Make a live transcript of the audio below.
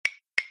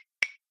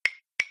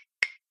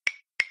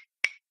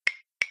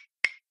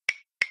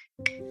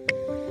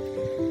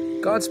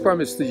God's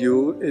promise to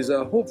you is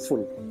a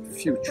hopeful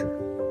future.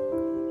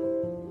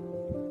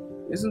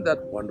 Isn't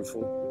that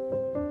wonderful?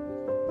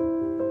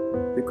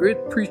 The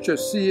great preacher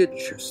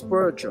C.H.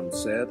 Spurgeon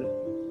said,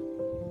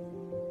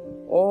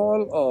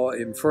 "All our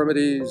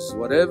infirmities,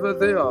 whatever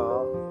they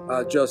are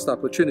just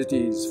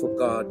opportunities for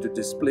God to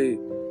display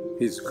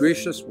His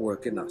gracious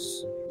work in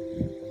us.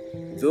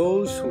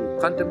 Those who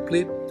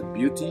contemplate the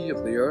beauty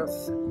of the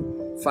earth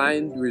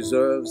find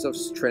reserves of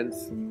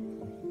strength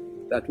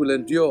that will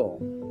endure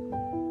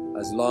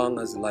as long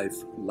as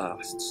life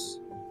lasts."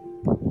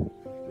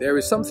 There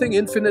is something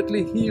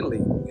infinitely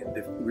healing in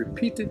the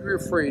repeated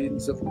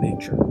refrains of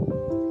nature.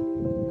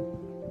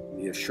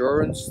 The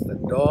assurance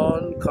that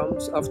dawn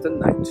comes after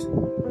night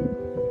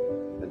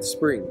and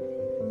spring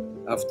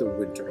after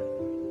winter.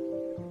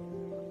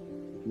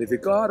 May the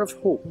God of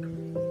hope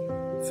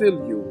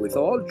fill you with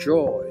all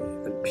joy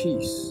and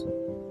peace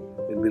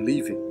in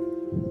believing,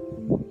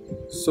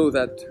 so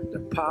that the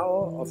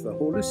power of the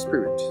Holy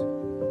Spirit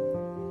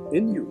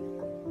in you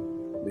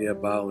may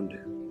abound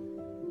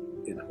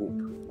in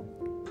hope.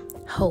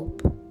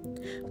 Hope,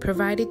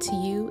 provided to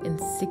you in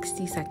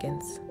 60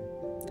 seconds.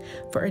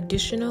 For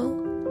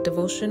additional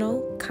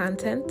devotional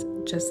content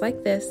just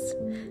like this,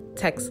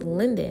 text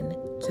Linden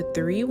to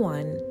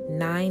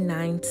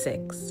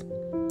 31996.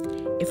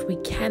 If we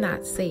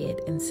cannot say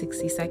it in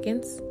 60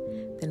 seconds,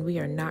 then we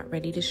are not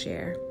ready to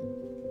share.